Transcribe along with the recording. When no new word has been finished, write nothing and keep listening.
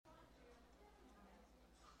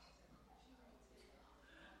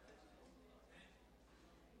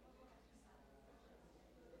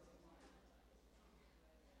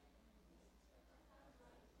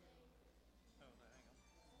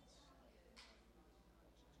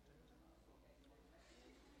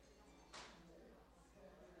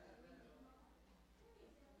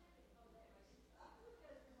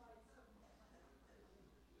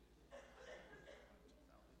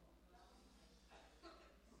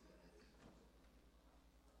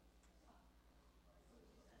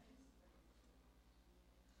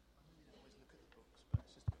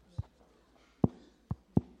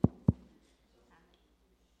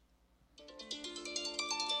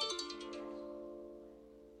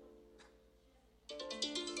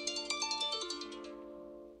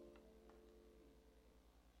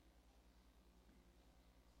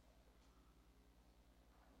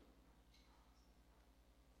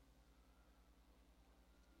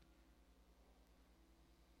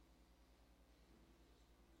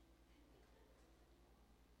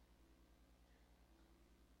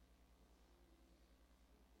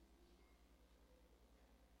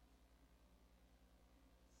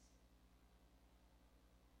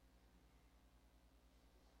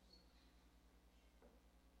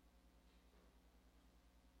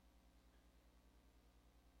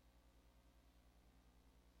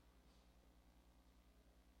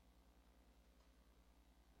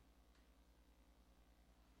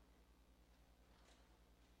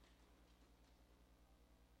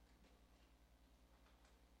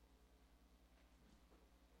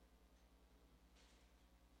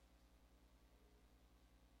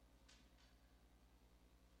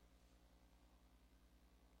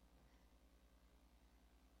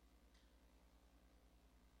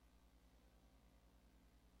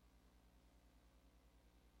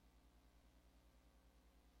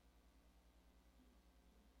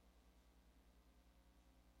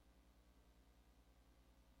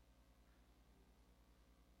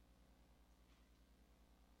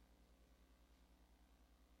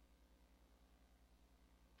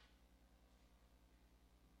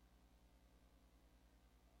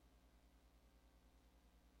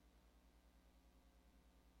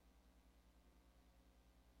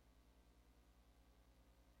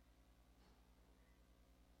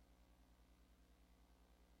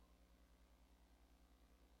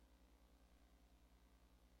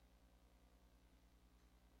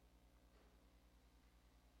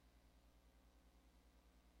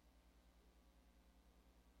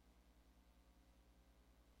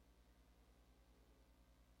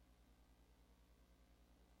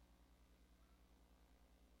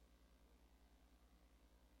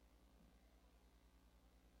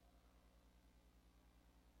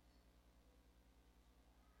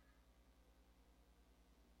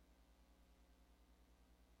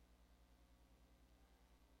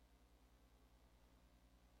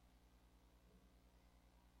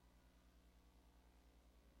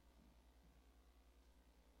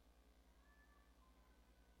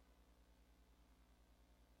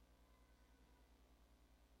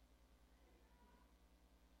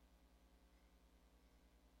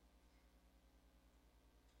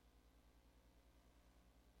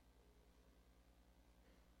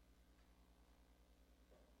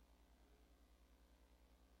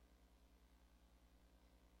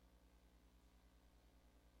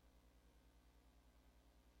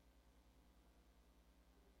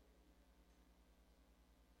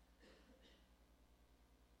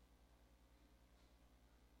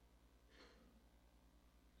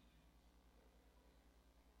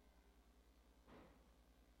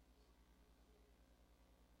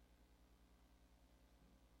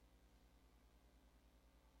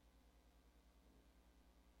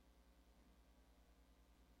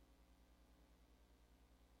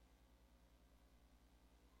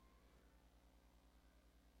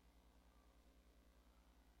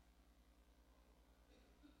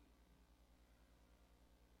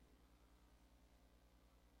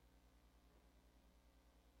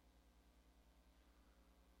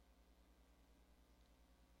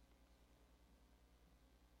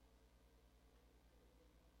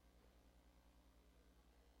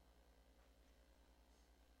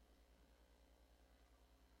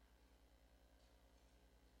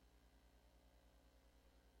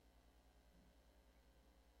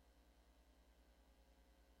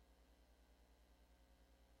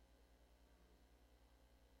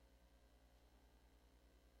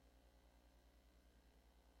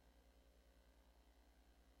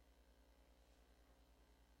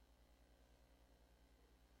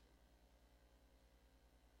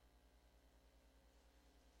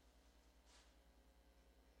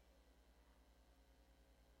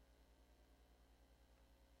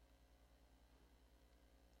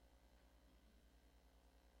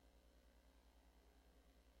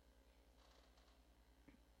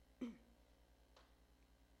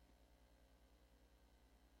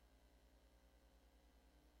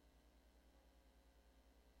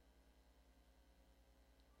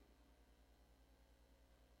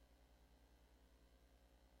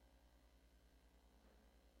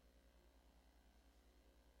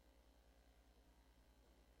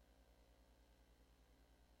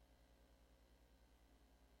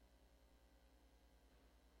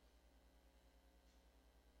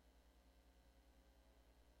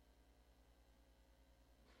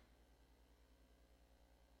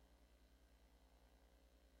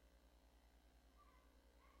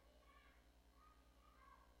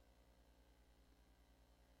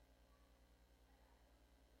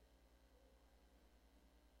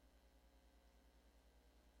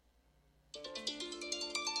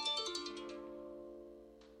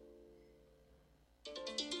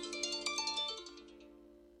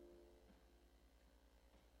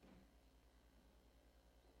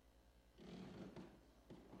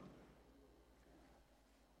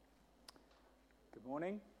Good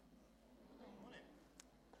morning.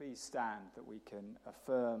 Please stand that we can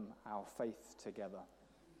affirm our faith together.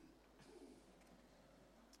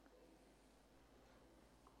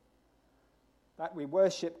 That we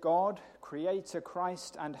worship God, Creator,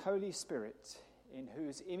 Christ, and Holy Spirit, in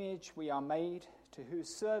whose image we are made, to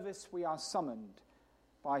whose service we are summoned,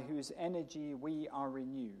 by whose energy we are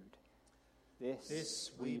renewed.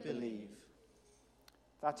 This we believe.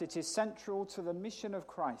 That it is central to the mission of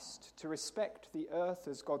Christ to respect the earth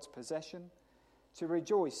as God's possession, to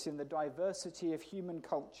rejoice in the diversity of human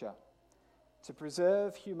culture, to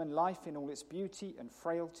preserve human life in all its beauty and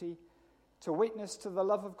frailty, to witness to the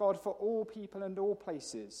love of God for all people and all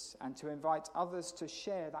places, and to invite others to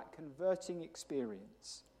share that converting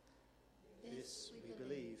experience. This we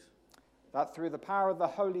believe. That through the power of the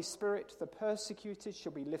Holy Spirit, the persecuted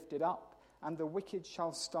shall be lifted up, and the wicked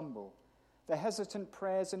shall stumble. The hesitant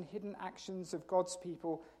prayers and hidden actions of God's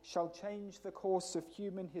people shall change the course of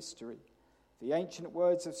human history. The ancient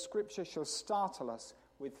words of Scripture shall startle us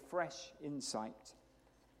with fresh insight.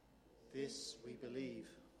 This we believe.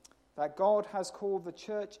 That God has called the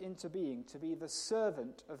church into being to be the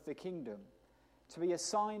servant of the kingdom, to be a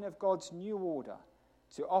sign of God's new order,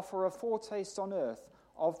 to offer a foretaste on earth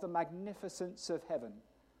of the magnificence of heaven.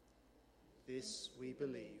 This we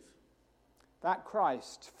believe. That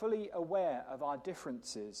Christ, fully aware of our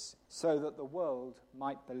differences, so that the world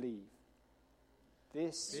might believe.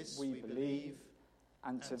 This we believe,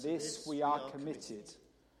 and to this we are committed,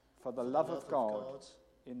 for the love of God,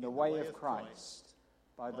 in the way of Christ,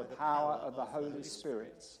 by the power of the Holy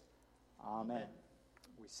Spirit. Amen.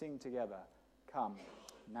 We sing together, "Come,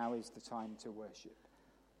 now is the time to worship."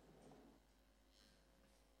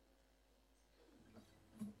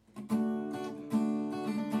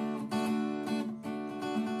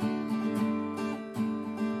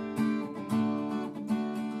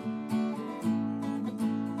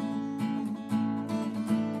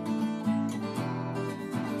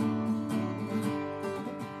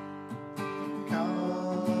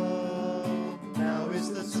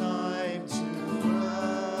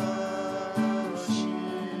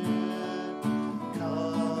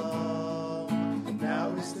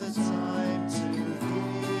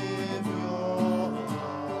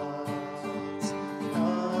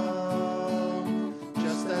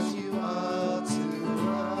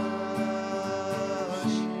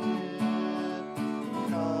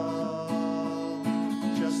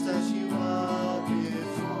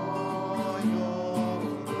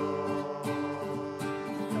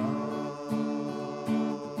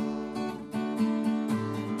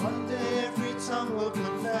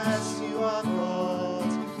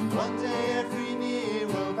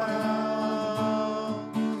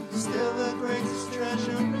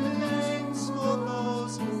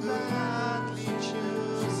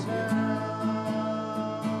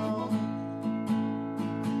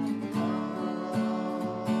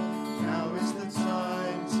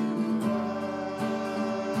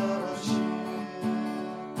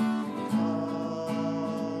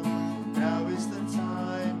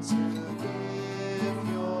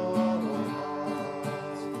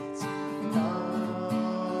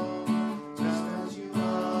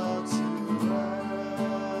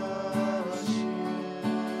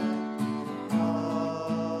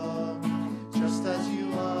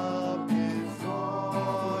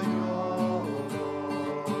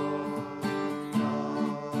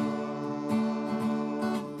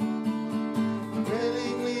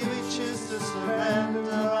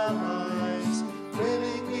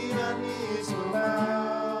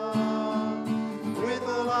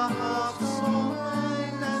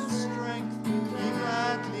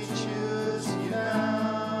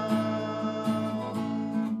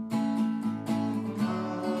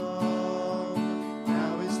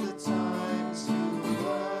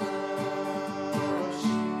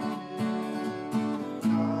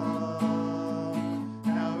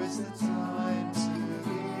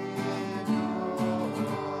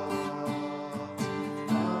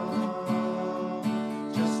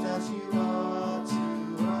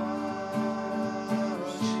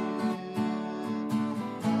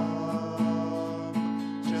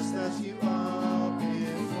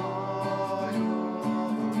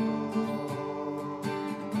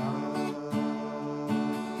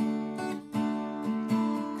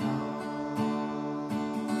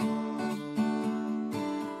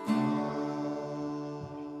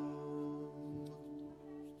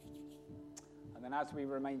 As we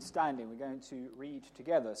remain standing, we're going to read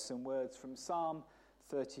together some words from Psalm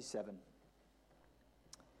 37.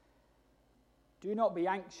 Do not be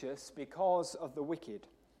anxious because of the wicked,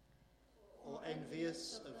 or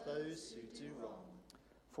envious of those who do wrong.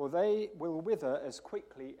 for they will wither as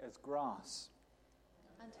quickly as grass.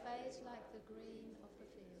 And fade like the green of the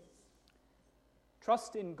fields.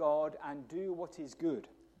 Trust in God and do what is good.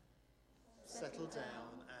 Settle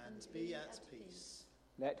down and be at peace,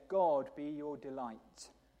 Let God be your delight.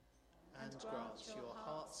 and grant your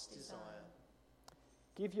heart's desire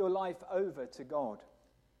Give your life over to God,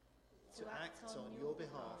 to act on your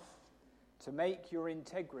behalf, to make your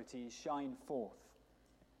integrity shine forth.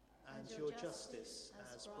 and your justice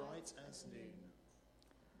as bright as noon.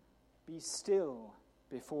 Be still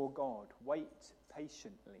before God, wait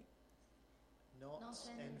patiently, Not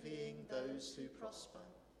envying those who prosper,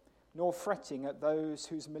 nor fretting at those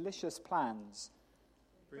whose malicious plans.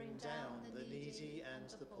 bring down the needy and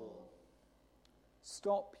the poor.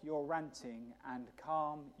 Stop your ranting and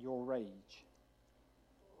calm your rage.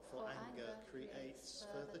 For anger creates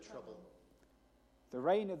further trouble. The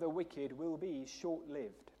reign of the wicked will be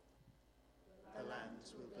short-lived. The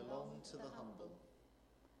land will belong to the humble.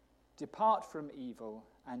 Depart from evil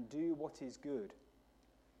and do what is good,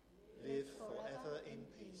 Live forever in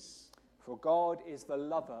peace, for God is the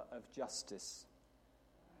lover of justice.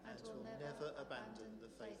 and will never abandon the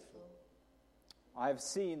faithful. I have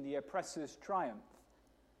seen the oppressor's triumph.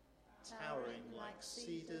 Towering like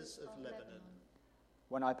cedars of Lebanon,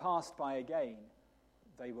 When I passed by again,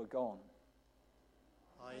 they were gone.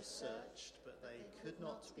 I searched, but they could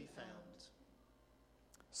not be found.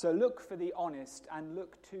 So look for the honest and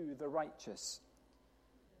look to the righteous.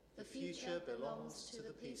 The future belongs to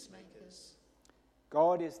the peacemakers,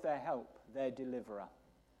 God is their help, their deliverer.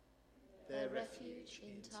 their refuge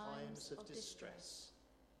in times of distress.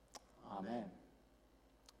 Amen.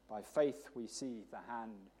 By faith we see the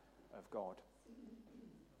hand of God.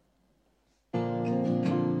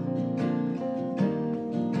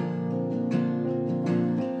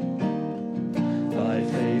 By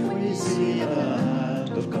faith we see the hand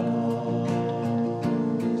of God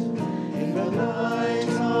in the light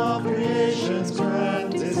of creation's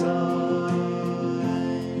grand design,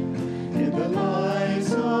 in the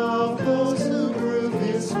light of those who prove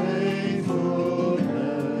His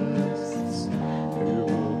faithfulness, who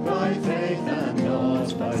walk by faith and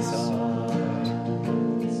not by sight.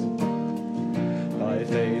 By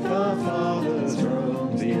faith our fathers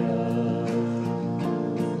roamed the earth,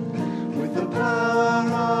 with the power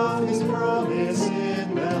of His promise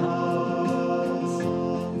in their hearts,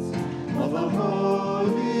 of a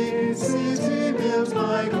holy city built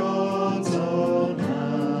by God's own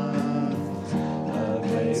hand, a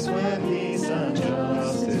place where peace and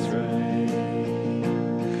justice reign.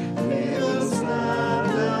 We will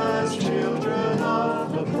stand as children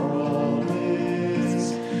of the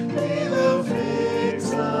promise. We will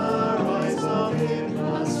fix our eyes on Him,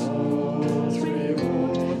 our soul's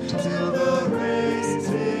reward, till the race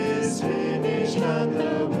is finished and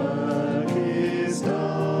the work is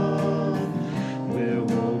done. We'll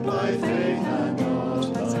walk by faith and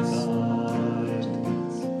not by sight.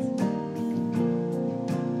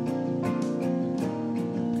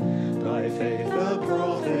 By faith the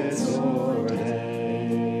prophets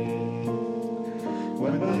ordained,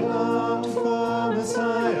 when the loved for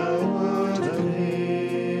Messiah would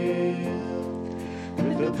appear,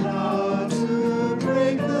 with the power to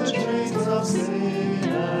break the chains of sin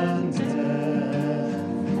and death,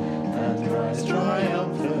 and rise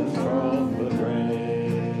triumphant from the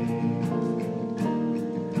grave.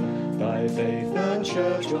 By faith the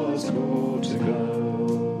church was called to go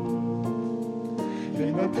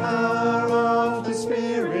in the power of the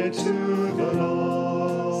Spirit to the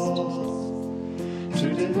lost,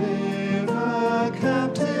 to deliver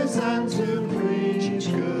captives and to preach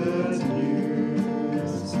good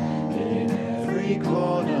news in every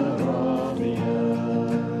corner of the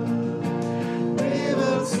earth. We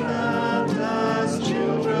will stand as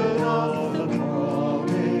children of the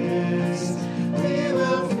promise. We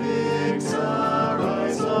will fix our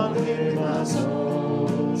eyes on Him, our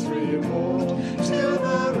soul's reward, till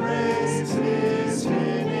the race is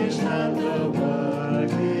finished and the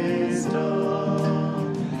work is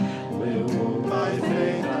done. We'll walk by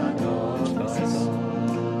faith and not by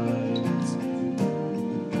sight.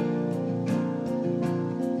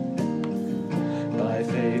 By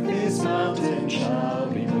faith this mountain shall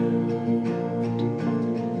be moved,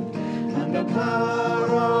 and the power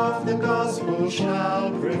of the gospel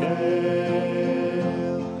shall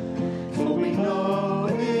prevail. For we know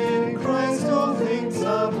in Christ all things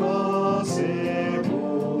are possible,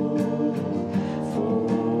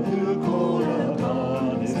 for all who call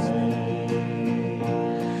upon His name.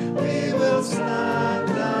 We will stand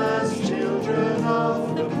as children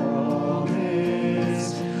of the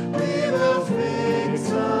promise. We will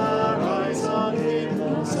fix our eyes on Him,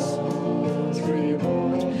 our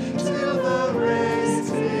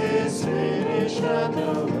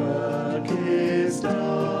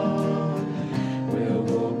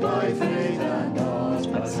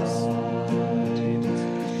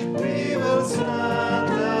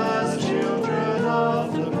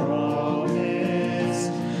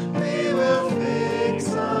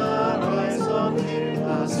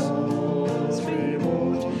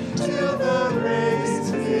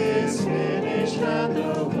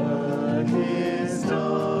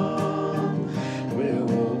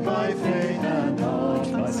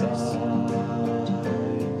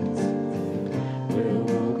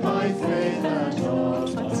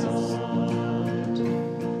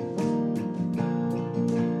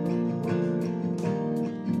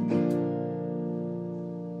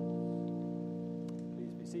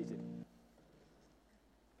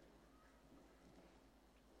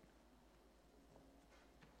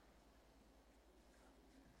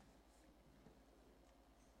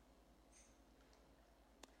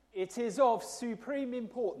It is of supreme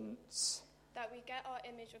importance. that we get our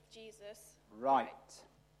image of Jesus Right.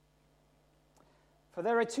 For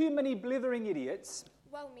there are too many blithering idiots,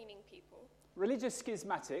 well-meaning people, religious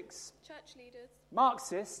schismatics, church leaders,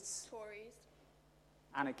 Marxists, Tories,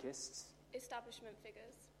 anarchists, establishment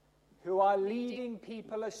figures, who are leading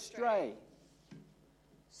people astray.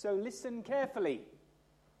 So listen carefully.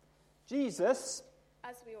 Jesus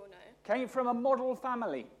as we all know. came from a model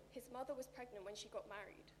family His mother was pregnant when she got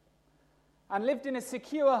married. and lived in a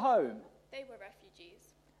secure home. They were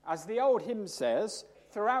refugees, As the old hymn says,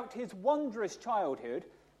 throughout his wondrous childhood,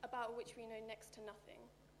 about which we know next to nothing.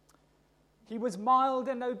 he was mild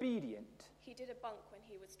and obedient. He did a bunk when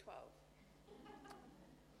he was 12.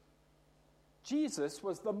 Jesus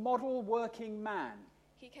was the model working man,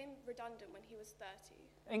 He came redundant when he was 30.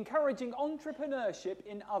 encouraging entrepreneurship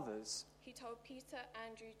in others. He told Peter,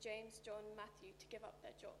 Andrew, James, John, Matthew to give up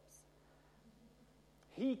their jobs,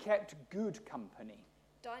 He kept good company.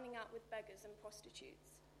 dining out with beggars and prostitutes,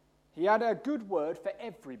 He had a good word for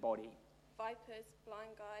everybody. vipers,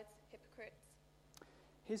 blind guides, hypocrites,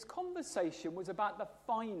 His conversation was about the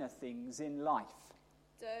finer things in life.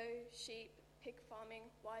 doe, sheep, pig farming,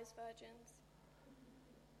 wise virgins.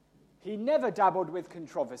 He never dabbled with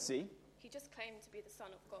controversy. He just claimed to be the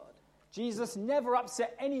Son of God, Jesus never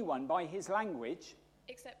upset anyone by his language.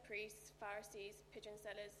 except priests, Pharisees, pigeon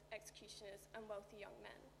sellers, executioners, and wealthy young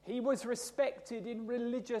men. He was respected in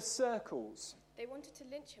religious circles. They wanted to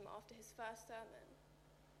lynch him after his first sermon.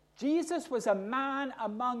 Jesus was a man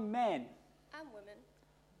among men. And women.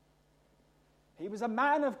 He was a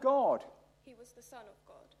man of God. He was the Son of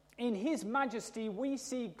God. In his majesty, we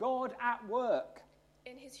see God at work.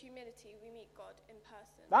 In his humility, we meet God in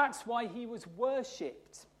person. That's why he was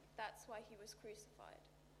worshipped. That's why he was crucified.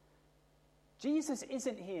 Jesus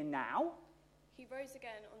isn't here now, He rose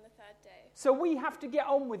again on the third day. so we have to get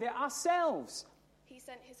on with it ourselves. He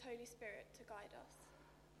sent his Holy Spirit to guide us.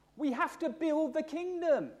 We have to build the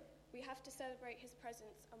kingdom. We have to celebrate his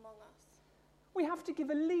presence among us. We have to give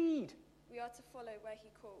a lead. We are to follow where he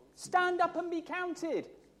calls, Stand up and be counted,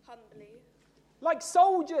 humbly, like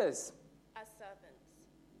soldiers. as servants.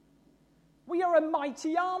 We are a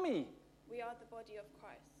mighty army. We are the body of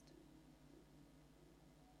Christ.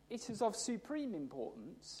 It is of supreme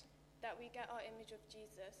importance. That we get our image of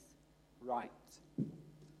Jesus. Right.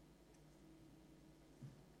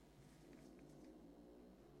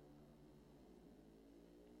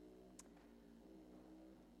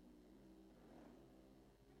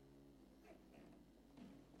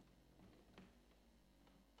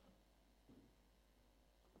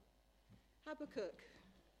 Habakkuk.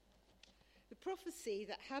 The prophecy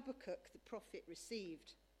that Habakkuk the prophet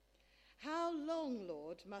received. How long,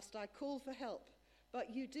 Lord, must I call for help, but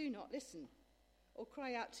you do not listen? Or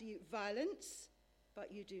cry out to you, violence,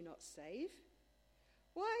 but you do not save?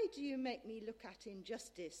 Why do you make me look at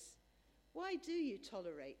injustice? Why do you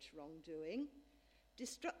tolerate wrongdoing?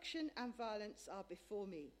 Destruction and violence are before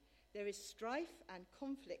me. There is strife and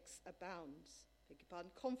conflict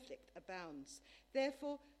abounds.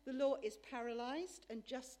 Therefore, the law is paralyzed and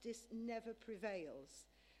justice never prevails.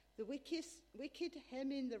 The wicked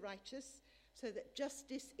hem in the righteous so that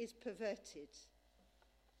justice is perverted.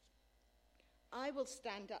 I will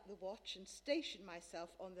stand at the watch and station myself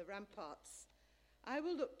on the ramparts. I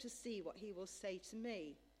will look to see what he will say to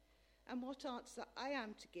me and what answer I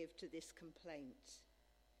am to give to this complaint.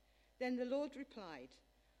 Then the Lord replied,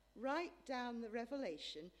 write down the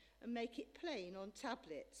revelation and make it plain on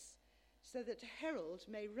tablets, so that a herald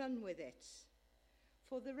may run with it.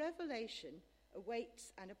 For the revelation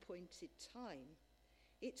awaits an appointed time.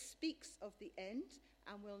 It speaks of the end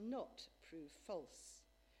and will not prove false.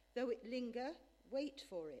 Though it linger, wait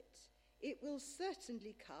for it. It will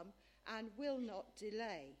certainly come and will not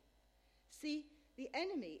delay. See, the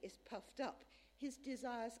enemy is puffed up. His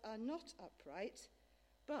desires are not upright,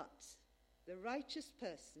 but the righteous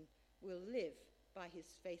person will live by his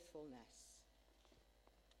faithfulness.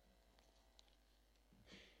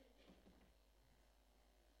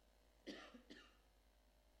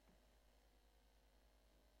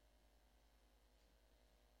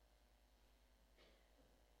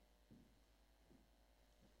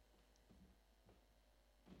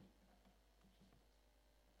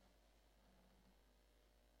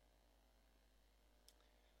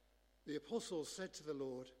 The apostles said to the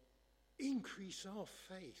Lord, increase our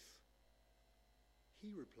faith.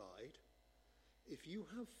 He replied, if you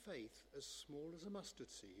have faith as small as a mustard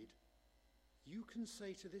seed, you can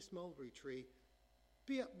say to this mulberry tree,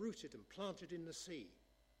 be uprooted and planted in the sea,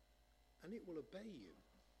 and it will obey you.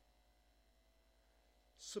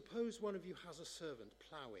 Suppose one of you has a servant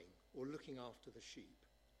ploughing or looking after the sheep.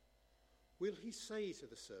 Will he say to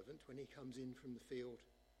the servant when he comes in from the field,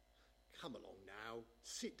 "Come along now,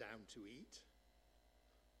 sit down to eat"?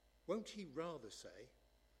 Won't he rather say,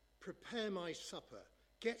 "Prepare my supper,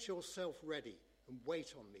 get yourself ready, and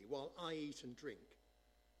wait on me while I eat and drink?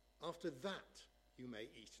 After that you may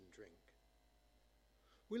eat and drink"?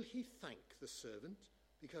 Will he thank the servant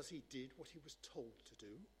because he did what he was told to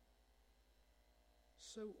do?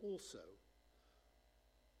 So also,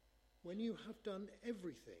 when you have done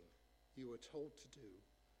everything you were told to do,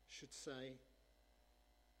 should say,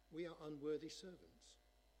 "We are unworthy servants.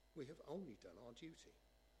 We have only done our duty."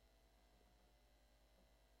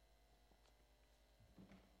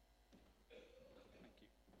 Thank you.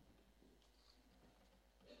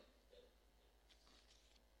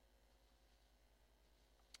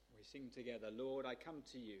 We sing together, "Lord, I come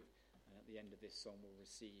to you," and at the end of this song we'll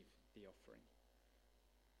receive the offering.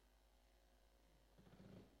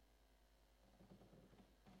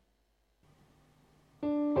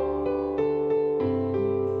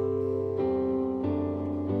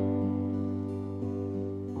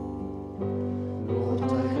 Lord, I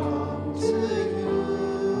come to you,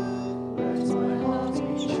 let my heart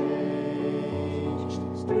be changed,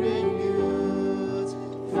 renewed,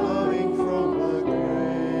 flowing from the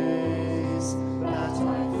grace that I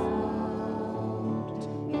found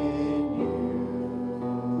in you.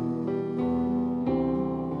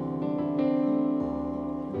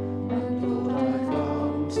 And Lord, I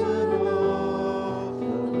come to know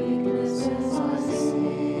the weaknesses I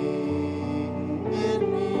see in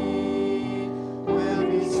me will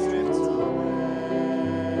be stripped away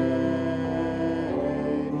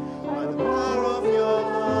by the power of your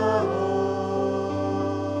love.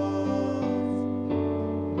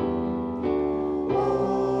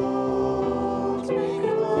 Hold me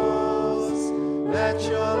close, let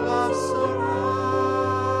your love surround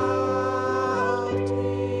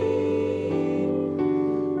me.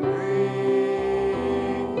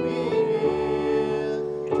 Bring me near,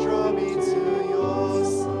 draw me to your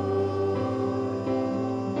side.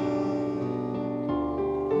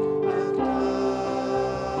 And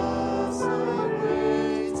as I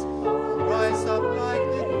wait, I'll rise up like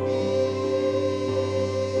the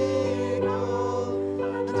eagle,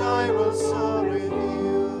 and I will soar with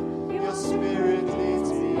you. Your spirit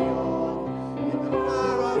leads me on in the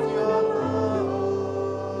power of your love.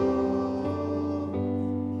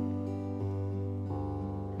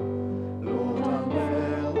 Lord,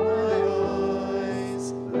 unveil my eyes,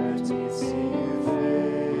 let me see you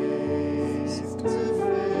face to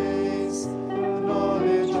face, the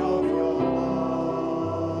knowledge of your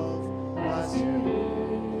love as you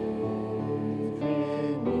live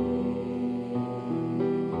in me.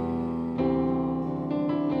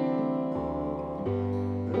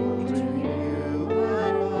 Lord, renew my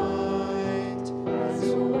mind as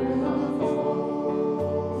your will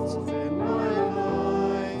unfolds in my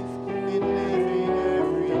life, in living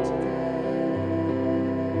every day,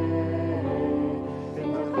 in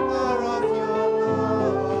the power of your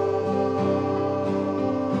love.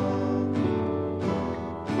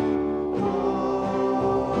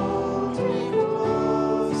 Hold me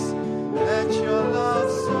close, let your love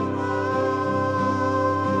surround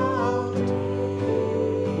me.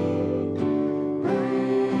 Bring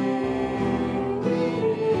me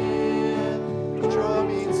near, draw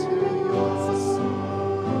me to your side.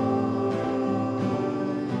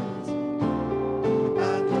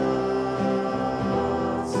 And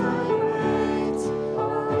as I wait,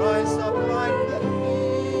 I'll rise up like the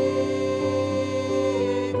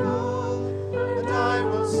eagle, and I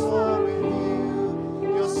will soar with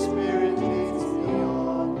you. Your spirit leads me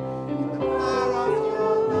on in the power of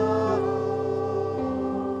your love.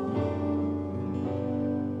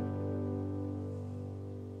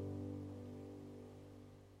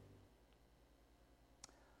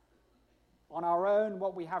 On our own,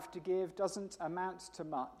 what we have to give doesn't amount to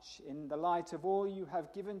much in the light of all you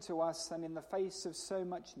have given to us and in the face of so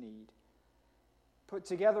much need. Put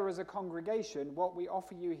together as a congregation, what we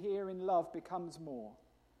offer you here in love becomes more,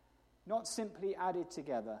 not simply added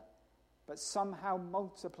together, but somehow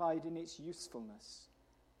multiplied in its usefulness.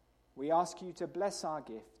 We ask you to bless our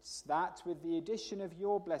gifts, that with the addition of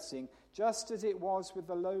your blessing, just as it was with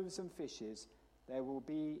the loaves and fishes, there will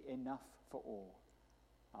be enough for all.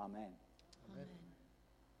 Amen. Amen.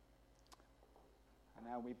 And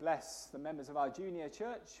now we bless the members of our junior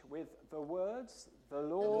church with the words, "The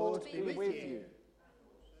Lord be with you."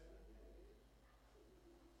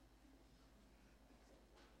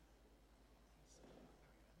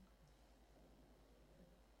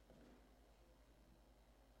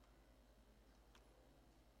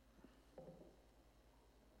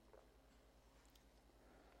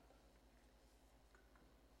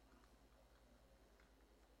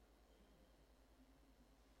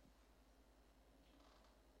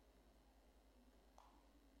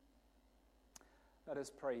 Let us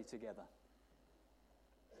pray together.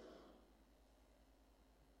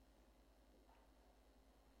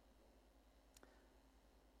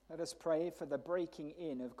 Let us pray for the breaking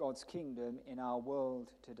in of God's kingdom in our world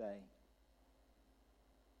today.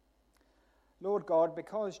 Lord God,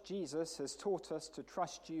 because Jesus has taught us to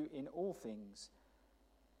trust you in all things,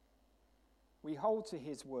 we hold to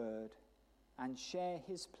his word and share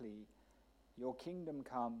his plea, your kingdom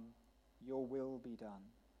come, your will be done.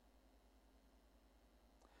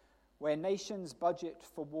 Where nations budget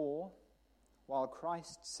for war, while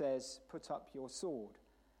Christ says, put up your sword,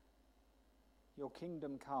 your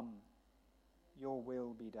kingdom come, your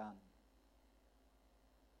will be done.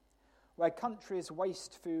 Where countries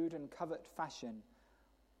waste food and covet fashion,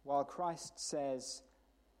 while Christ says,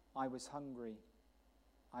 I was hungry,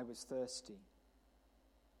 I was thirsty,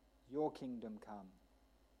 your kingdom come,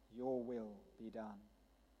 your will be done.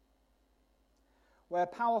 Where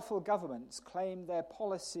powerful governments claim their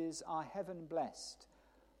policies are heaven blessed,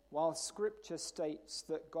 while Scripture states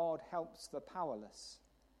that God helps the powerless,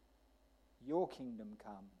 your kingdom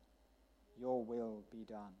come, your will be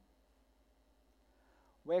done.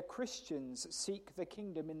 Where Christians seek the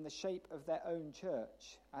kingdom in the shape of their own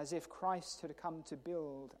church, as if Christ had come to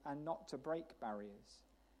build and not to break barriers,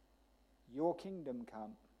 your kingdom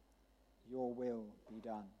come, your will be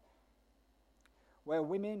done. Where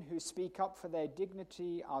women who speak up for their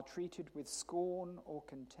dignity are treated with scorn or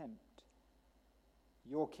contempt,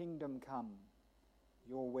 your kingdom come,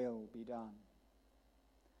 your will be done.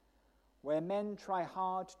 Where men try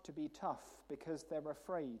hard to be tough because they're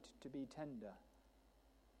afraid to be tender,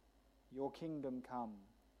 your kingdom come,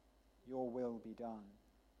 your will be done.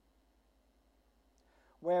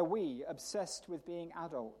 Where we, obsessed with being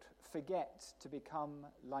adult, forget to become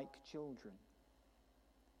like children,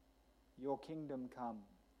 your kingdom come,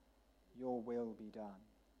 your will be done.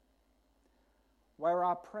 Where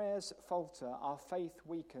our prayers falter, our faith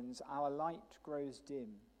weakens, our light grows dim,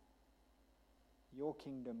 your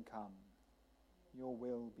kingdom come, your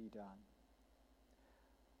will be done.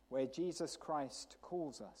 Where Jesus Christ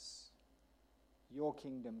calls us, your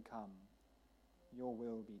kingdom come, your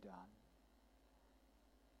will be done.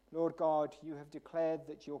 Lord God, you have declared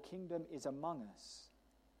that your kingdom is among us.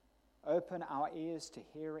 Open our ears to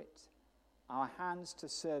hear it, our hands to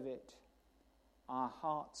serve it, our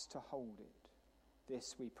hearts to hold it.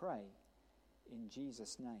 This we pray in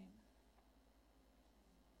Jesus' name.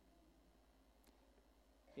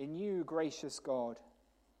 In you, gracious God,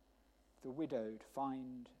 the widowed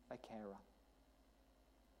find a carer.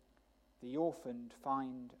 The orphaned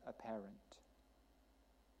find a parent.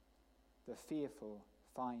 The fearful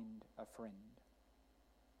find a friend.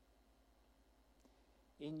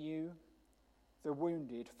 In you, the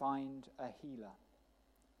wounded find a healer.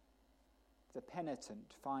 The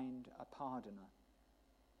penitent find a pardoner.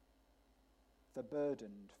 The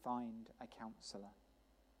burdened find a counselor.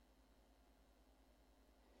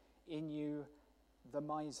 In you, the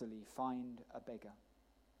miserly find a beggar.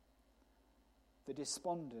 The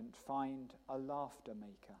despondent find a laughter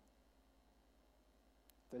maker.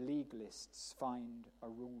 The legalists find a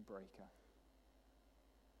rule breaker.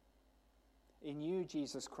 In you,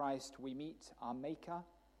 Jesus Christ, we meet our maker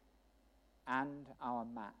and our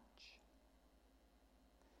match.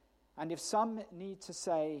 And if some need to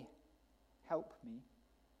say, help me,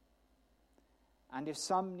 and if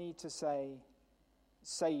some need to say,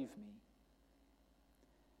 save me,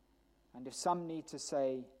 and if some need to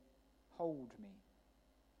say, hold me,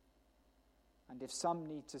 and if some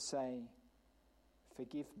need to say,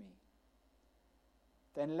 forgive me,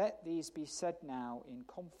 then let these be said now in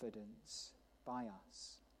confidence by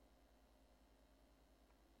us.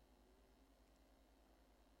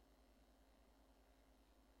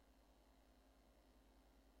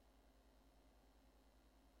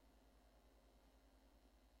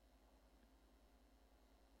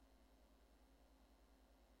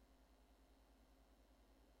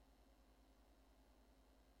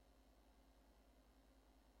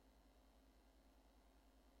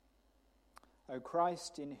 O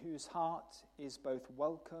Christ, in whose heart is both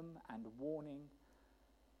welcome and warning,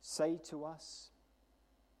 say to us,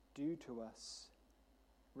 do to us,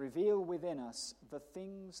 reveal within us the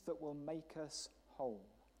things that will make us whole.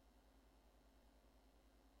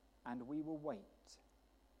 And we will wait,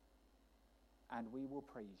 and we will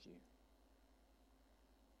praise you.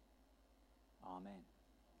 Amen.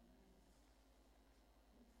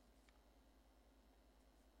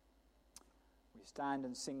 We stand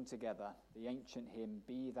and sing together the ancient hymn,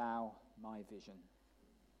 Be Thou My Vision.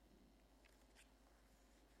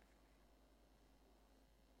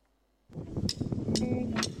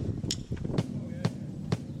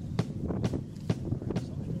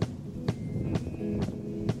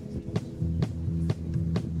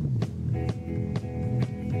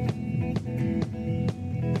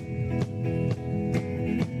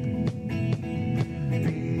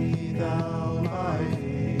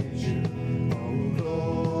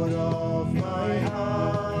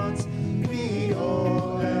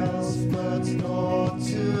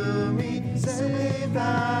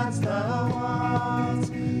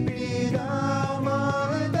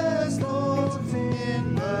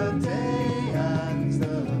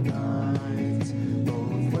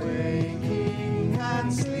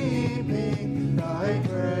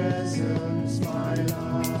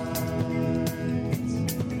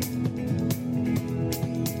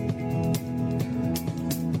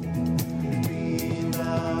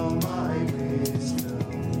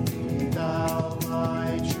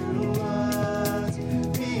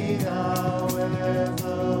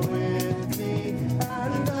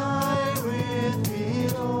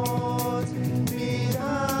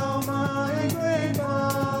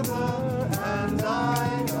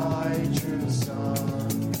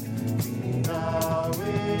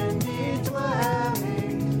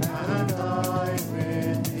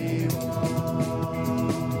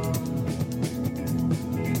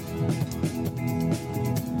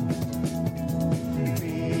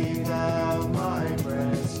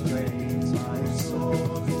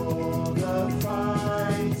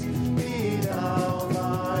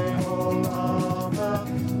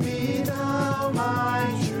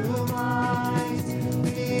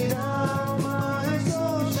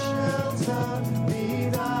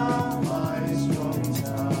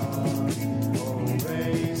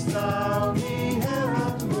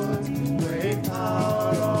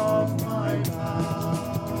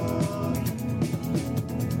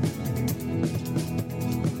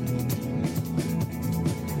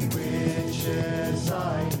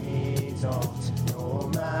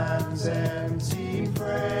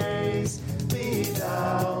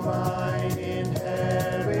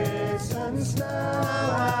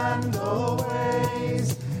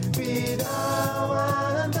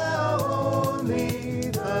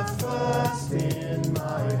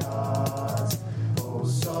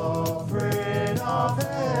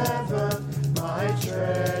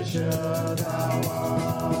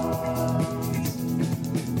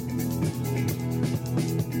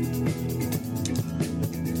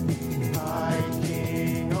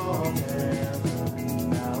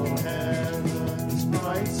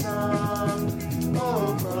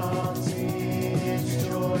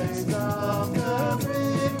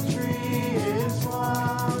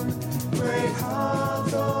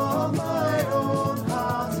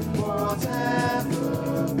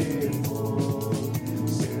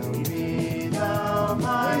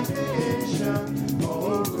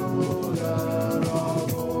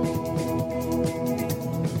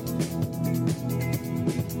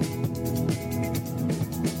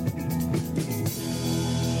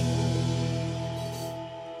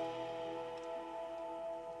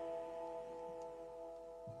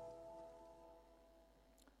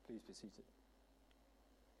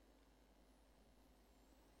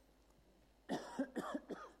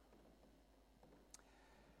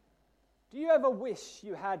 you ever wish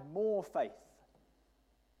you had more faith?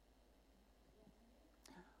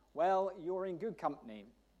 Well, you're in good company.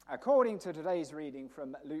 According to today's reading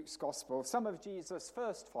from Luke's Gospel, some of Jesus'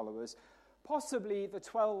 first followers, possibly the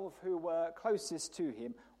 12 who were closest to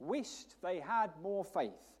him, wished they had more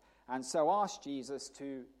faith, and so asked Jesus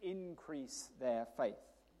to increase their faith.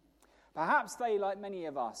 Perhaps they, like many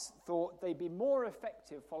of us, thought they'd be more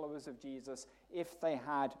effective followers of Jesus if they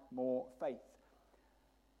had more faith.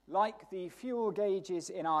 Like the fuel gauges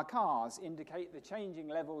in our cars indicate the changing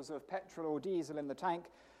levels of petrol or diesel in the tank,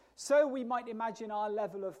 so we might imagine our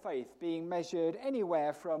level of faith being measured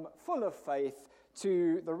anywhere from full of faith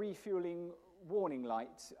to the refueling warning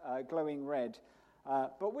light glowing red,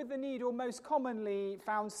 but with the needle most commonly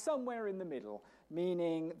found somewhere in the middle,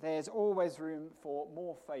 meaning there's always room for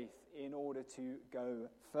more faith in order to go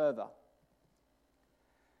further.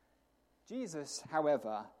 Jesus,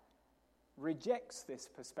 however, rejects this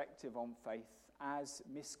perspective on faith as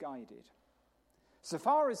misguided. So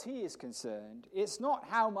far as he is concerned, it's not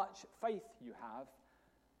how much faith you have,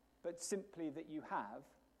 but simply that you have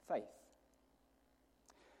faith.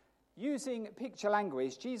 Using picture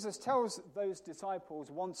language, Jesus tells those disciples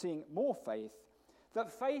wanting more faith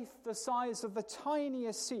that faith the size of the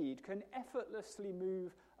tiniest seed can effortlessly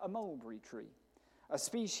move a mulberry tree, a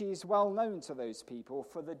species well known to those people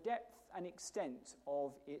for the depth and extent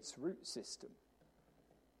of its root system.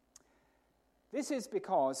 This is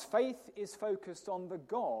because faith is focused on the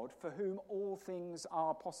God for whom all things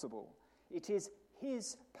are possible. It is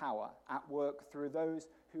his power at work through those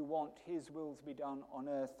who want his will to be done on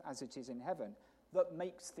earth as it is in heaven that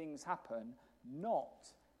makes things happen, not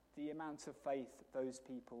the amount of faith those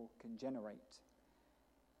people can generate.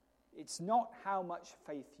 It's not how much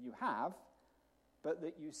faith you have, but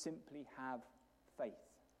that you simply have faith.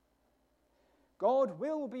 God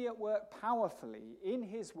will be at work powerfully in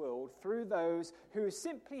his world through those who,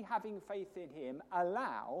 simply having faith in him,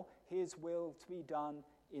 allow his will to be done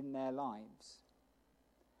in their lives.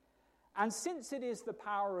 And since it is the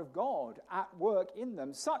power of God at work in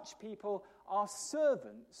them, such people are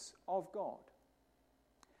servants of God.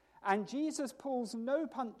 And Jesus pulls no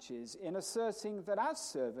punches in asserting that as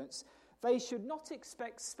servants, they should not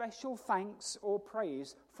expect special thanks or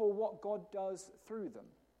praise for what God does through them.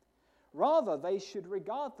 Rather, they should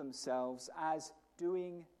regard themselves as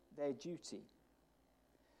doing their duty.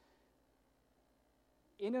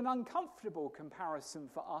 In an uncomfortable comparison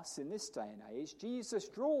for us in this day and age, Jesus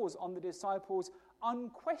draws on the disciples'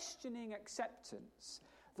 unquestioning acceptance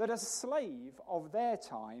that a slave of their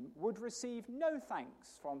time would receive no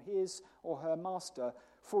thanks from his or her master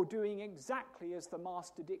for doing exactly as the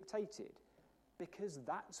master dictated, because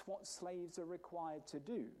that's what slaves are required to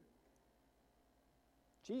do.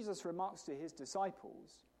 Jesus remarks to his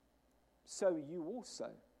disciples, so you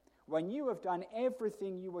also, when you have done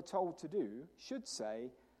everything you were told to do, should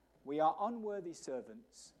say, we are unworthy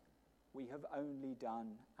servants, we have only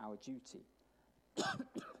done our duty.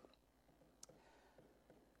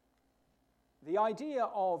 The idea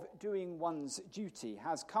of doing one's duty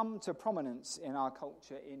has come to prominence in our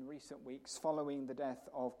culture in recent weeks following the death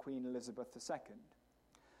of Queen Elizabeth II.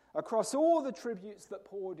 Across all the tributes that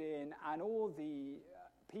poured in and all the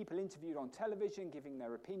people interviewed on television giving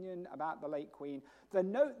their opinion about the late Queen, the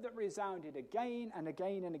note that resounded again and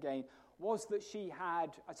again and again was that she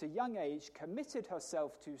had, at a young age, committed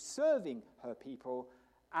herself to serving her people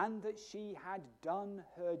and that she had done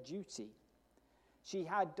her duty. She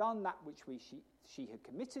had done that which she had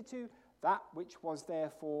committed to, that which was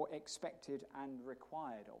therefore expected and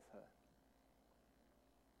required of her.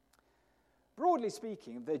 Broadly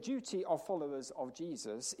speaking, the duty of followers of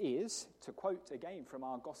Jesus is, to quote again from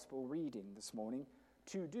our gospel reading this morning,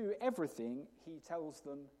 to do everything he tells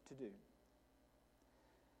them to do.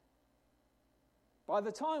 By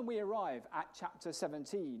the time we arrive at chapter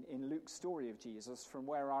 17 in Luke's story of Jesus, from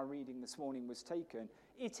where our reading this morning was taken,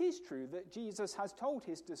 it is true that Jesus has told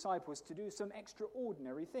his disciples to do some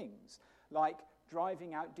extraordinary things, like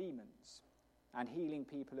driving out demons and healing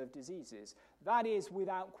people of diseases. That is,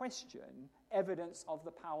 without question, evidence of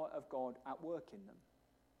the power of God at work in them.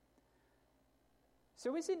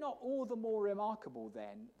 So is it not all the more remarkable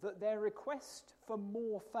then that their request for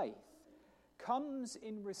more faith comes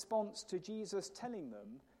in response to Jesus telling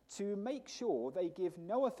them to make sure they give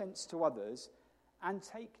no offense to others and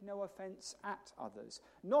take no offense at others,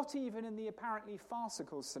 not even in the apparently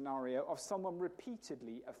farcical scenario of someone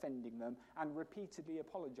repeatedly offending them and repeatedly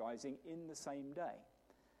apologizing in the same day.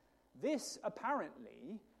 This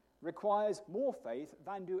apparently requires more faith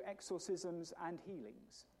than do exorcisms and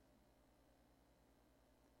healings.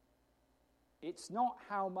 It's not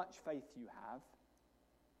how much faith you have,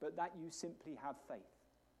 but that you simply have faith.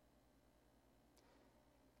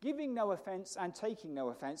 Giving no offence and taking no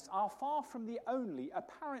offence are far from the only,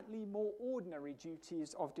 apparently more ordinary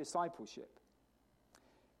duties of discipleship.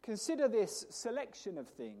 Consider this selection of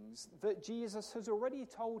things that Jesus has already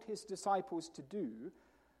told his disciples to do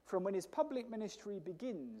from when his public ministry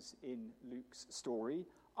begins in Luke's story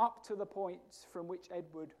up to the point from which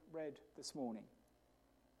Edward read this morning.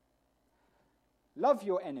 Love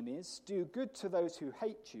your enemies, do good to those who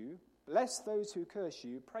hate you, bless those who curse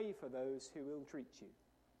you, pray for those who ill treat you.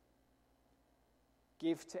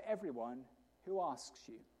 Give to everyone who asks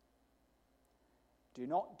you. Do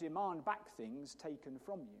not demand back things taken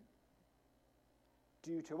from you.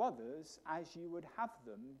 Do to others as you would have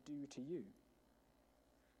them do to you.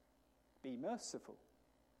 Be merciful.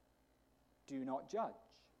 Do not judge.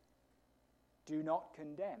 Do not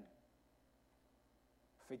condemn.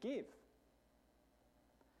 Forgive.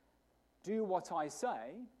 Do what I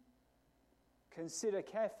say. Consider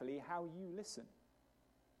carefully how you listen.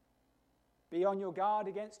 Be on your guard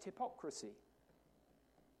against hypocrisy.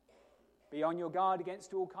 Be on your guard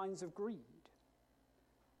against all kinds of greed.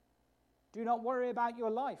 Do not worry about your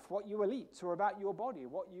life, what you will eat, or about your body,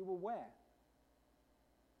 what you will wear.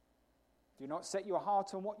 Do not set your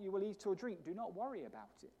heart on what you will eat or drink. Do not worry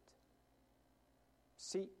about it.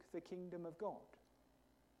 Seek the kingdom of God.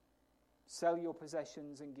 Sell your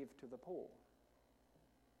possessions and give to the poor.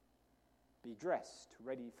 Be dressed,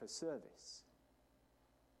 ready for service.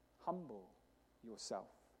 Humble yourself.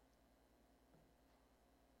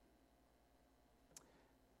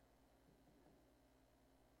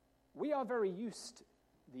 We are very used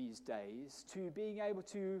these days to being able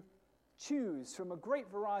to choose from a great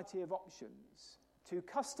variety of options, to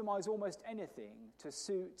customize almost anything to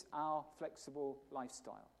suit our flexible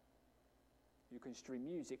lifestyle. You can stream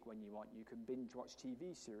music when you want, you can binge watch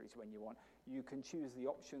TV series when you want, you can choose the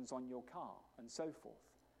options on your car, and so forth.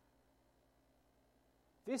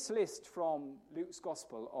 This list from Luke's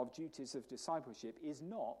Gospel of duties of discipleship is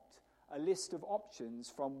not a list of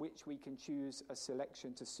options from which we can choose a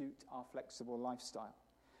selection to suit our flexible lifestyle.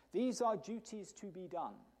 These are duties to be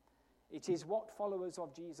done. It is what followers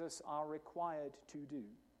of Jesus are required to do.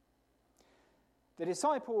 The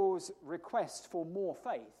disciples' request for more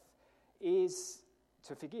faith is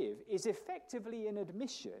to forgive, is effectively an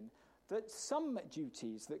admission that some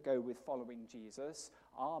duties that go with following Jesus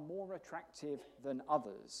are more attractive than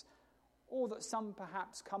others, or that some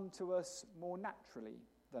perhaps come to us more naturally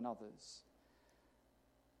than others.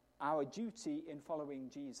 Our duty in following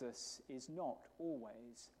Jesus is not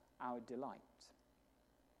always our delight.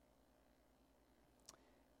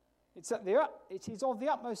 It is of the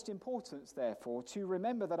utmost importance, therefore, to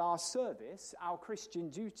remember that our service, our Christian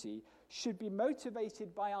duty, should be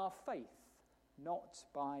motivated by our faith, not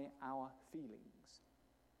by our feelings.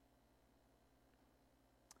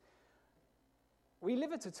 We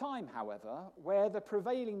live at a time, however, where the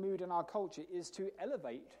prevailing mood in our culture is to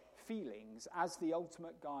elevate feelings as the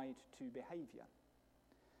ultimate guide to behavior.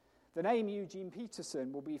 The name Eugene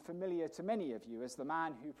Peterson will be familiar to many of you as the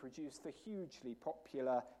man who produced the hugely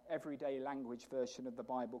popular everyday language version of the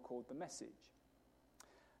Bible called The Message.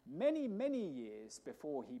 Many, many years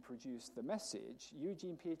before he produced The Message,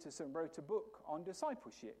 Eugene Peterson wrote a book on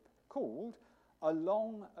discipleship called A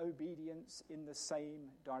Long Obedience in the Same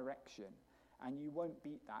Direction. And you won't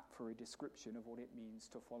beat that for a description of what it means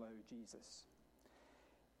to follow Jesus.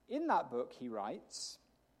 In that book, he writes,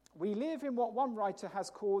 we live in what one writer has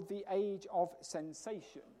called the age of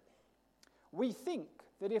sensation. We think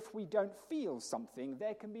that if we don't feel something,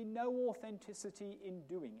 there can be no authenticity in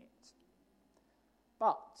doing it.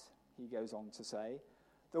 But, he goes on to say,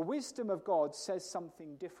 the wisdom of God says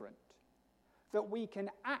something different, that we can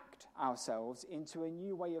act ourselves into a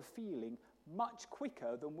new way of feeling much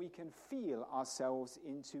quicker than we can feel ourselves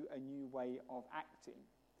into a new way of acting.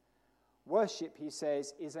 Worship, he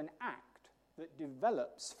says, is an act that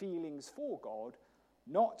develops feelings for God,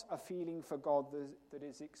 not a feeling for God that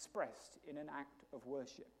is expressed in an act of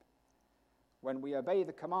worship. When we obey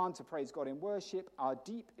the command to praise God in worship, our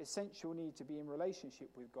deep, essential need to be in relationship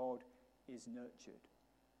with God is nurtured.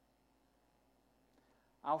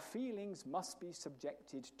 Our feelings must be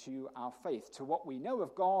subjected to our faith, to what we know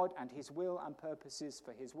of God and his will and purposes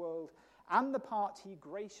for his world, and the part he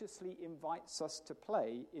graciously invites us to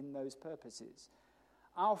play in those purposes.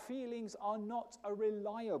 Our feelings are not a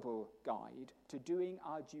reliable guide to doing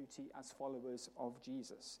our duty as followers of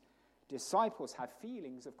Jesus. Disciples have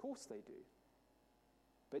feelings, of course they do.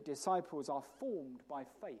 But disciples are formed by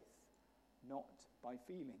faith, not by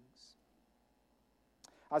feelings.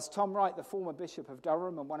 As Tom Wright, the former Bishop of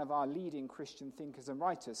Durham and one of our leading Christian thinkers and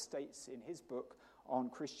writers, states in his book on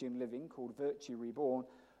Christian living called Virtue Reborn,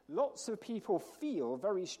 lots of people feel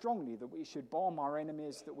very strongly that we should bomb our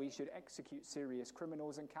enemies, that we should execute serious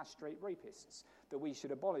criminals and castrate rapists, that we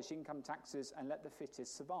should abolish income taxes and let the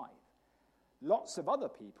fittest survive. Lots of other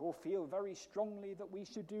people feel very strongly that we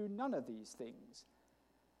should do none of these things.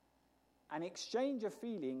 An exchange of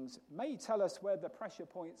feelings may tell us where the pressure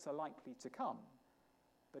points are likely to come,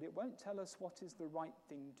 but it won't tell us what is the right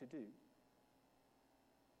thing to do.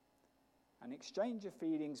 An exchange of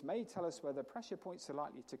feelings may tell us where the pressure points are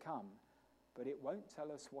likely to come, but it won't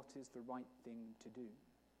tell us what is the right thing to do.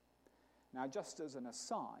 Now, just as an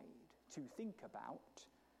aside to think about,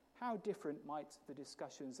 how different might the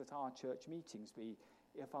discussions at our church meetings be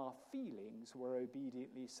if our feelings were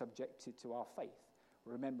obediently subjected to our faith?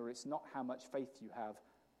 Remember, it's not how much faith you have,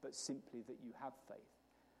 but simply that you have faith.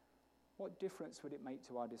 What difference would it make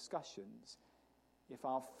to our discussions if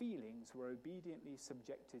our feelings were obediently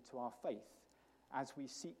subjected to our faith as we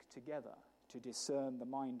seek together to discern the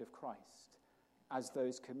mind of Christ, as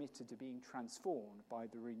those committed to being transformed by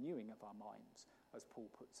the renewing of our minds, as Paul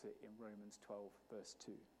puts it in Romans 12, verse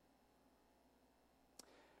 2.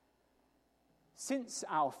 Since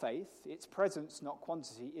our faith, its presence, not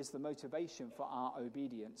quantity, is the motivation for our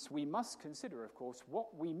obedience, we must consider, of course,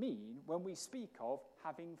 what we mean when we speak of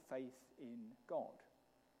having faith in God.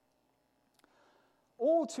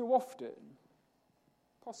 All too often,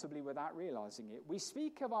 possibly without realizing it, we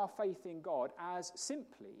speak of our faith in God as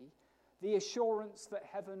simply the assurance that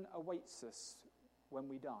heaven awaits us when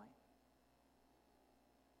we die.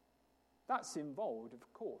 That's involved,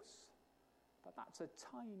 of course, but that's a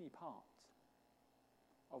tiny part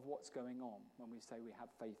of what's going on when we say we have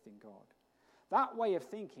faith in God. That way of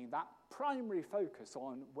thinking, that primary focus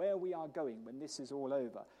on where we are going when this is all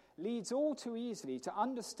over, leads all too easily to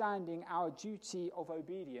understanding our duty of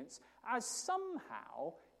obedience as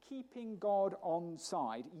somehow keeping God on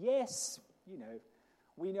side. Yes,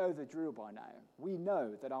 we know the drill by now. We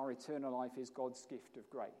know that our eternal life is God's gift of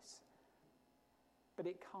grace. But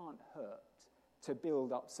it can't hurt to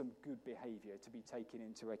build up some good behavior to be taken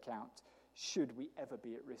into account should we ever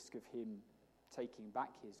be at risk of him taking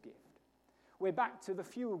back his gift. We're back to the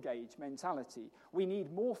fuel gauge mentality. We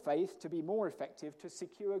need more faith to be more effective to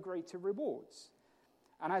secure greater rewards.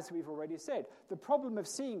 And as we've already said, the problem of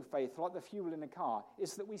seeing faith like the fuel in a car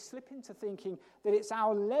is that we slip into thinking that it's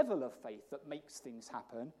our level of faith that makes things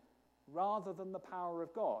happen rather than the power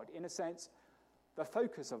of God. In a sense, the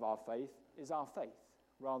focus of our faith is our faith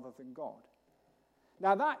rather than God.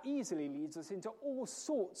 Now, that easily leads us into all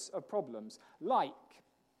sorts of problems, like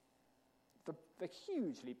the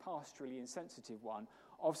hugely pastorally insensitive one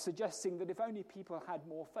of suggesting that if only people had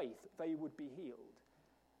more faith, they would be healed,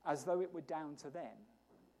 as though it were down to them.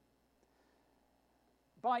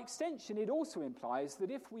 By extension, it also implies that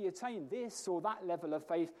if we attain this or that level of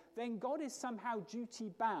faith, then God is somehow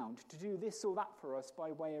duty-bound to do this or that for us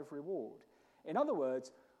by way of reward. In other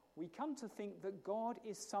words, we come to think that God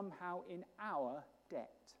is somehow in our debt.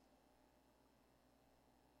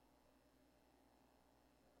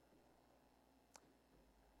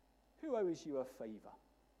 Who owes you a favour?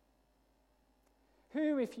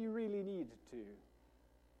 Who, if you really needed to,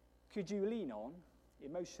 could you lean on,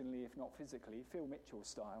 emotionally if not physically, Phil Mitchell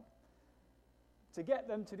style, to get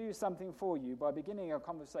them to do something for you by beginning a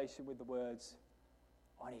conversation with the words,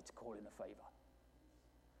 "I need to call in a favour"?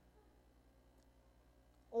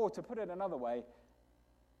 Or to put it another way,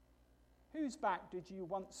 whose back did you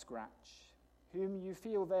once scratch, whom you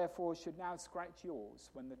feel therefore should now scratch yours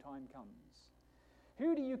when the time comes?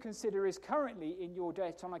 Who do you consider is currently in your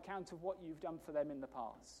debt on account of what you've done for them in the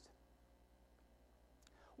past?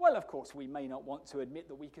 Well, of course, we may not want to admit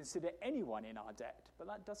that we consider anyone in our debt, but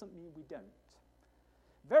that doesn't mean we don't.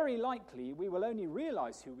 Very likely, we will only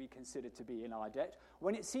realize who we consider to be in our debt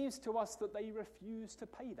when it seems to us that they refuse to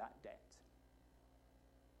pay that debt.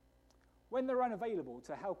 When they're unavailable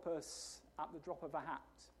to help us at the drop of a hat,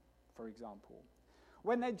 for example.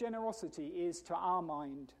 When their generosity is, to our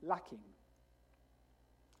mind, lacking.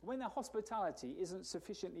 When their hospitality isn't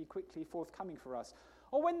sufficiently quickly forthcoming for us.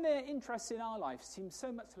 Or when their interest in our life seems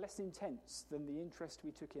so much less intense than the interest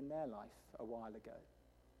we took in their life a while ago.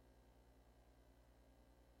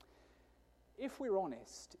 If we're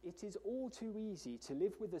honest, it is all too easy to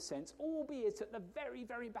live with the sense, albeit at the very,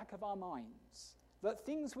 very back of our minds, that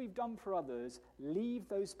things we've done for others leave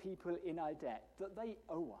those people in our debt, that they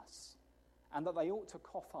owe us, and that they ought to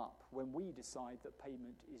cough up when we decide that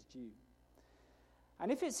payment is due.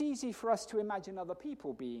 And if it's easy for us to imagine other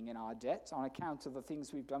people being in our debt on account of the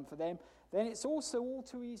things we've done for them, then it's also all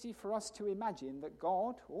too easy for us to imagine that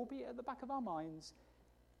God, albeit at the back of our minds,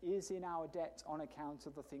 is in our debt on account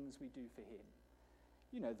of the things we do for him.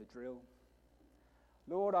 You know the drill.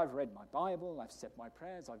 Lord, I've read my Bible, I've said my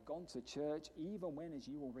prayers, I've gone to church, even when, as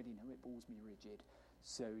you already know, it balls me rigid.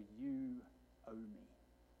 So you owe me.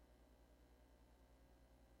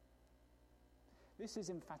 This is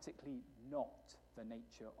emphatically not the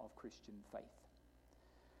nature of Christian faith.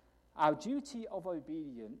 Our duty of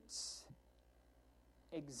obedience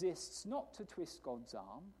exists not to twist God's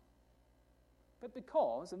arm, but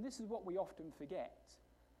because, and this is what we often forget,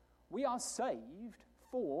 we are saved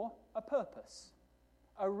for a purpose,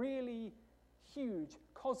 a really huge,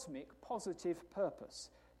 cosmic, positive purpose,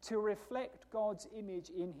 to reflect God's image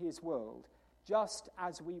in his world, just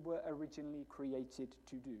as we were originally created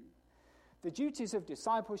to do. The duties of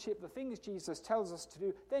discipleship, the things Jesus tells us to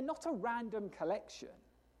do, they're not a random collection.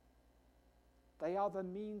 They are the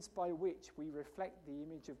means by which we reflect the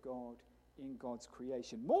image of God in God's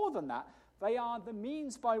creation. More than that, they are the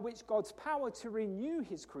means by which God's power to renew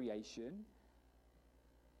his creation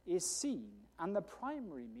is seen, and the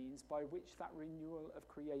primary means by which that renewal of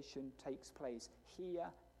creation takes place here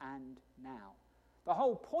and now. The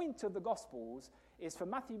whole point of the Gospels is for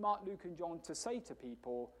Matthew, Mark, Luke, and John to say to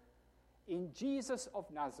people, in Jesus of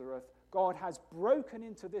Nazareth, God has broken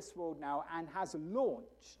into this world now and has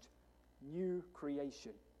launched new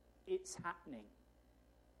creation. It's happening.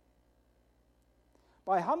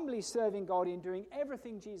 By humbly serving God in doing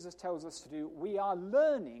everything Jesus tells us to do, we are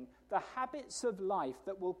learning the habits of life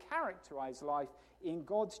that will characterize life in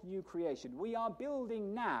God's new creation. We are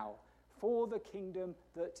building now for the kingdom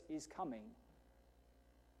that is coming.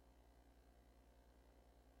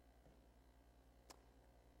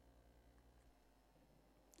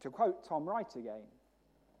 To quote Tom Wright again,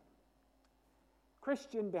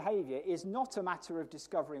 Christian behavior is not a matter of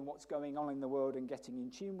discovering what's going on in the world and getting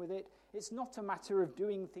in tune with it. It's not a matter of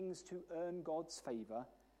doing things to earn God's favor.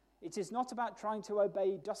 It is not about trying to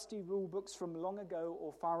obey dusty rule books from long ago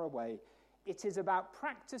or far away. It is about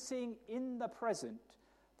practicing in the present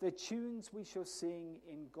the tunes we shall sing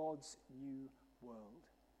in God's new world.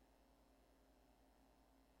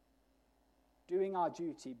 Doing our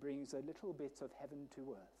duty brings a little bit of heaven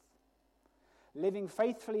to earth. Living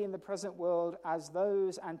faithfully in the present world as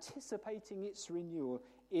those anticipating its renewal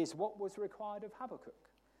is what was required of Habakkuk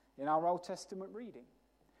in our Old Testament reading.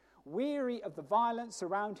 Weary of the violence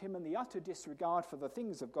around him and the utter disregard for the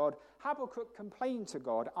things of God, Habakkuk complained to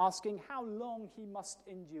God, asking how long he must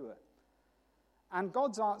endure. And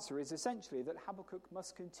God's answer is essentially that Habakkuk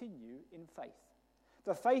must continue in faith.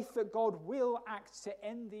 The faith that God will act to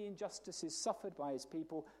end the injustices suffered by his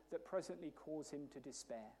people that presently cause him to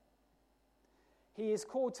despair. He is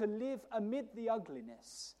called to live amid the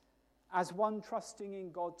ugliness as one trusting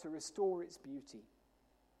in God to restore its beauty.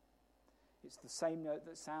 It's the same note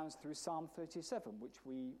that sounds through Psalm 37, which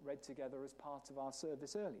we read together as part of our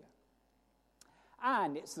service earlier.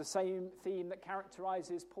 And it's the same theme that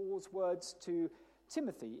characterizes Paul's words to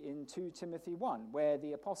Timothy in 2 Timothy 1, where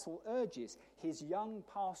the apostle urges his young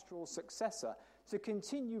pastoral successor to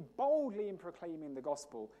continue boldly in proclaiming the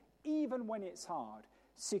gospel, even when it's hard,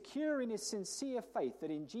 secure in his sincere faith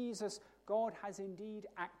that in Jesus God has indeed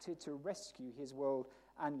acted to rescue his world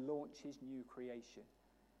and launch his new creation.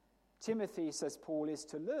 Timothy, says Paul, is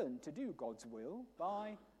to learn to do God's will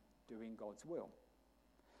by doing God's will,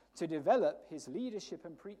 to develop his leadership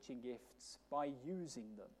and preaching gifts by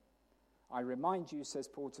using them. I remind you, says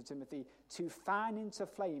Paul to Timothy, to fan into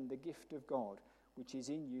flame the gift of God, which is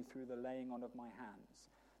in you through the laying on of my hands.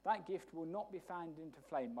 That gift will not be fanned into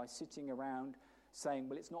flame by sitting around saying,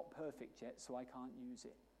 well, it's not perfect yet, so I can't use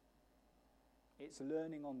it. It's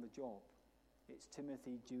learning on the job. It's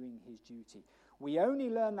Timothy doing his duty. We only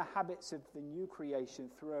learn the habits of the new creation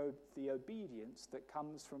through the obedience that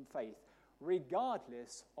comes from faith,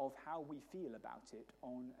 regardless of how we feel about it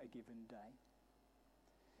on a given day.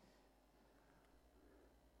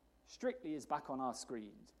 Strictly is back on our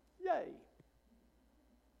screens. Yay!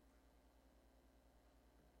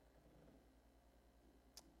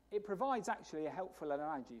 It provides actually a helpful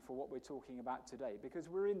analogy for what we're talking about today, because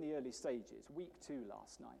we're in the early stages, week 2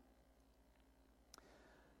 last night.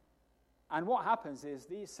 And what happens is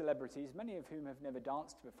these celebrities, many of whom have never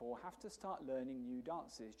danced before, have to start learning new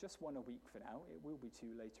dances. Just one a week for now. It will be 2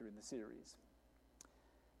 later in the series.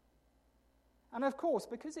 And of course,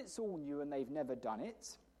 because it's all new and they've never done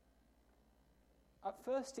it, at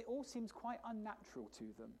first it all seems quite unnatural to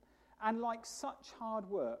them, and like such hard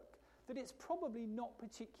work that it's probably not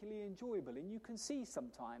particularly enjoyable. And you can see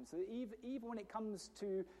sometimes that even when it comes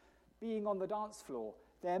to being on the dance floor,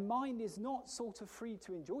 their mind is not sort of free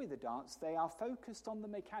to enjoy the dance. They are focused on the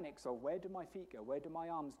mechanics of where do my feet go, where do my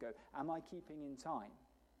arms go, am I keeping in time?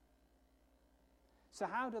 So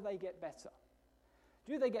how do they get better?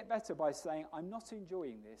 Do they get better by saying, I'm not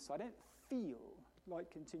enjoying this, I don't feel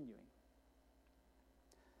like continuing?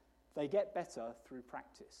 They get better through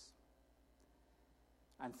practice.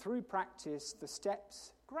 And through practice, the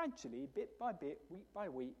steps gradually, bit by bit, week by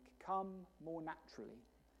week, come more naturally,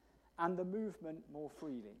 and the movement more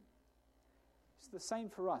freely. It's the same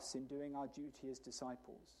for us in doing our duty as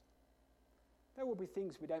disciples. There will be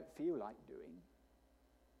things we don't feel like doing,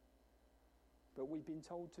 but we've been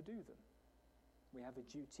told to do them. We have a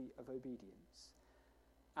duty of obedience.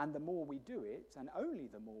 And the more we do it, and only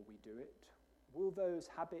the more we do it, will those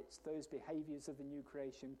habits, those behaviors of the new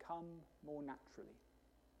creation come more naturally.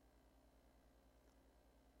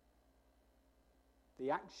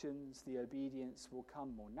 The actions, the obedience will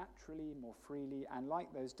come more naturally, more freely, and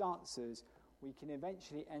like those dancers, we can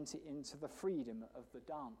eventually enter into the freedom of the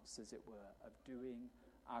dance, as it were, of doing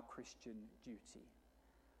our Christian duty.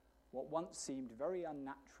 What once seemed very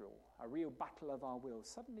unnatural, a real battle of our will,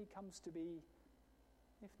 suddenly comes to be,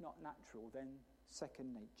 if not natural, then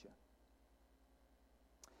second nature.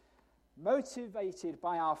 Motivated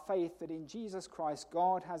by our faith that in Jesus Christ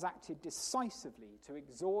God has acted decisively to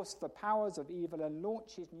exhaust the powers of evil and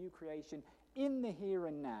launch his new creation in the here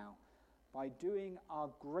and now, by doing our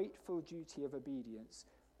grateful duty of obedience,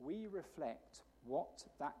 we reflect what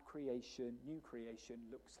that creation, new creation,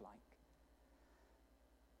 looks like.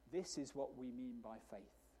 This is what we mean by faith.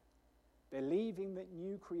 Believing that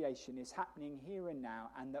new creation is happening here and now,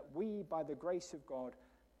 and that we, by the grace of God,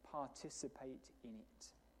 participate in it.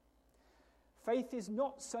 Faith is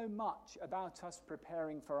not so much about us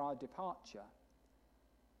preparing for our departure.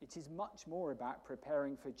 It is much more about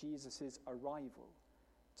preparing for Jesus' arrival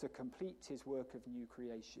to complete his work of new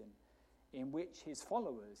creation, in which his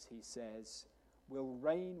followers, he says, will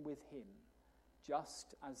reign with him,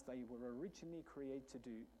 just as they were originally created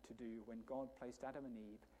to do when God placed Adam and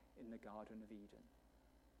Eve in the Garden of Eden.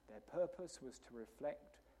 Their purpose was to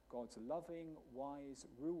reflect God's loving, wise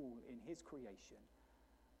rule in his creation,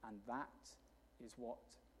 and that is what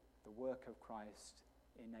the work of Christ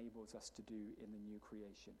enables us to do in the new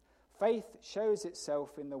creation. Faith shows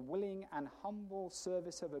itself in the willing and humble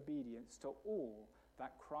service of obedience to all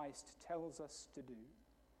that Christ tells us to do.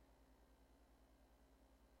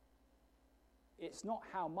 It's not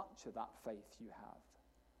how much of that faith you have,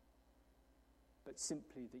 but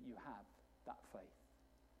simply that you have that faith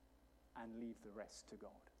and leave the rest to God.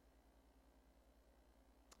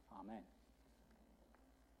 Amen.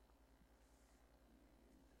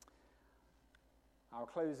 Our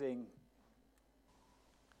closing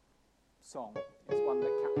song is one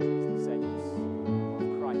that captures the sense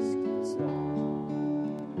of Christ the servant.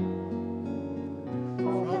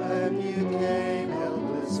 From heaven you came,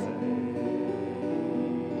 helpless babe,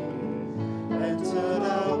 entered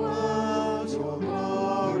our world, your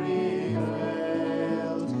glory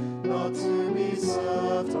veiled, not to be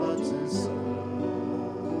served, but to serve,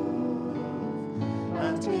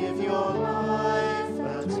 and give your life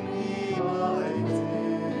that we might live.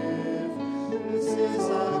 This is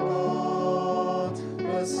our God,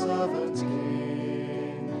 the servant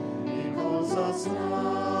King. He calls us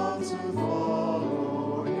now to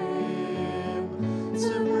follow him,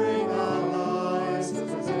 to bring our lives to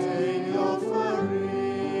the daily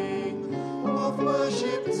offering of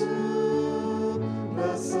worship to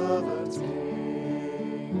the servant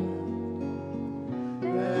King.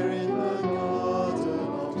 There in the garden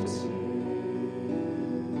of tears,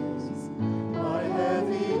 my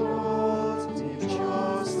heavy load he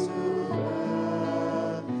chose to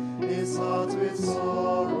bear. His heart with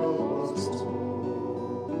sorrow was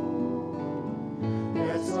torn.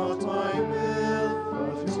 Yet not my will,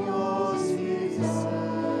 but yours, he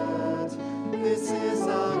said. This is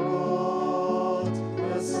our God,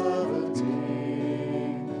 the servant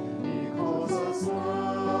King. He calls us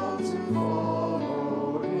now to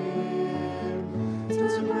follow him,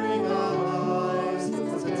 to bring our lives to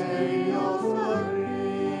the daily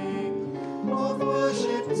offering of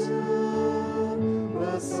worship to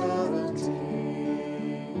the servant King.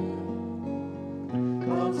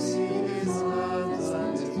 Come see his hands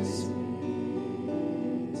and his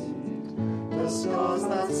feet, the scars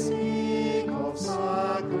that speak of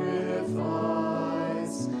sacrifice,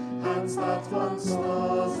 hands that once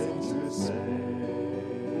stars into slaves,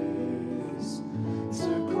 to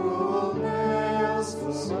cruel nails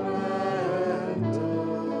surrendered.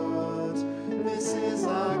 This is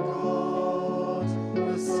our God,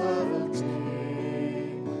 the servant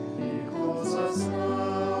King. He calls us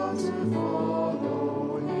now to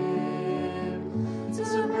follow him,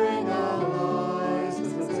 to bring our lives to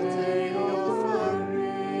the daily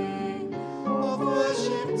offering of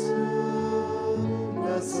worship to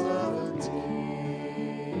the servant King.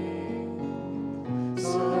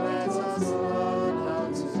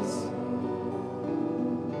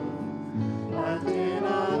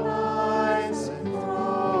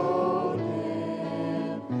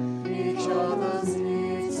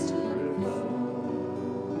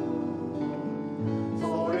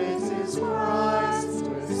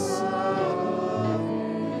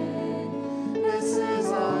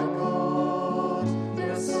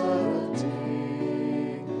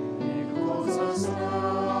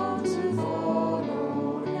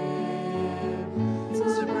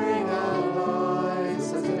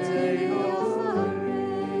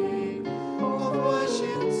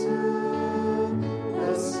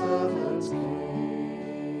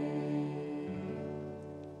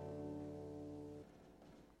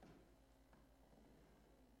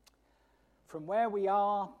 where we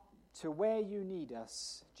are to where you need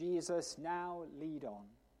us, Jesus, now lead on.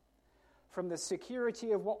 From the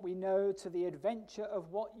security of what we know to the adventure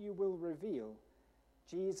of what you will reveal,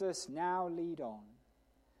 Jesus, now lead on.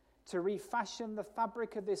 To refashion the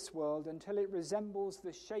fabric of this world until it resembles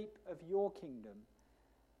the shape of your kingdom,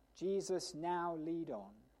 Jesus, now lead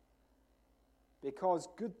on. Because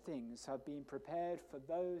good things have been prepared for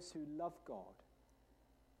those who love God,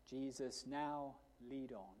 Jesus, now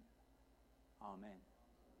lead on. Amen.